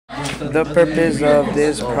The purpose of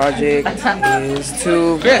this project is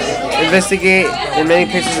to investigate in many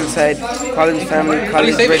places inside Collins Family,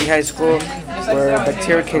 Collins Ready High School, where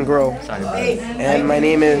bacteria can grow. And my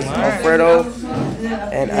name is Alfredo,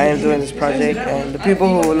 and I am doing this project. And the people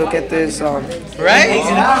who will look at this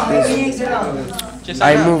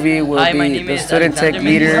iMovie will be the student tech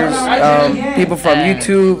leaders, people from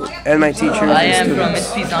YouTube, and my teachers I and am from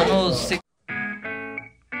students. ms.pisano.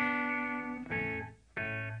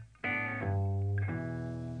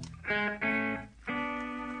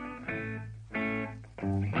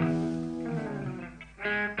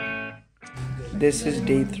 This is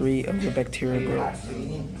day 3 of the bacteria growth.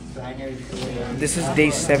 This is day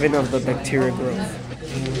 7 of the bacteria growth.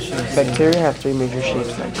 Bacteria have 3 major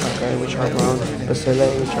shapes like cocci, which are round, bacilli,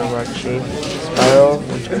 which are rod shaped, spiral,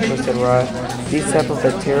 which are twisted rod. These type of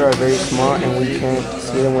bacteria are very small and we can't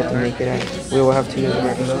see them with the naked eye. We will have to use a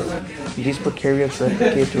microscope. These prokaryotes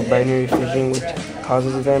replicate through binary fission, which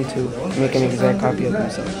causes them to make an exact copy of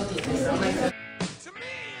themselves.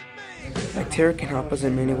 Bacteria can help us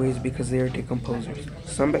in many ways because they are decomposers.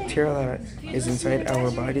 Some bacteria that is inside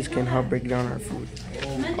our bodies can help break down our food.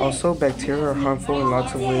 Also, bacteria are harmful in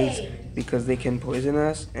lots of ways because they can poison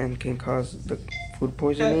us and can cause the food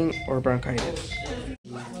poisoning or bronchitis.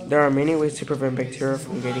 There are many ways to prevent bacteria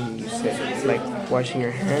from getting you sick, like washing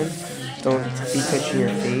your hands, don't be touching your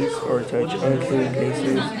face or touch unclean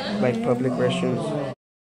places like public restrooms.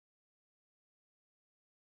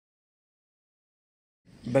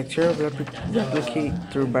 Bacteria replicate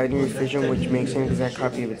through binary fission, which makes an exact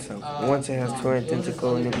copy of itself. Once it has 2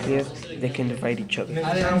 identical nucleus, they can divide each other. Today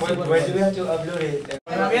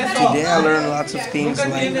I learned lots of things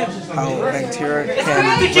like how bacteria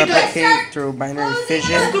can replicate through binary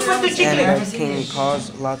fission and that can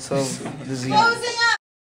cause lots of diseases.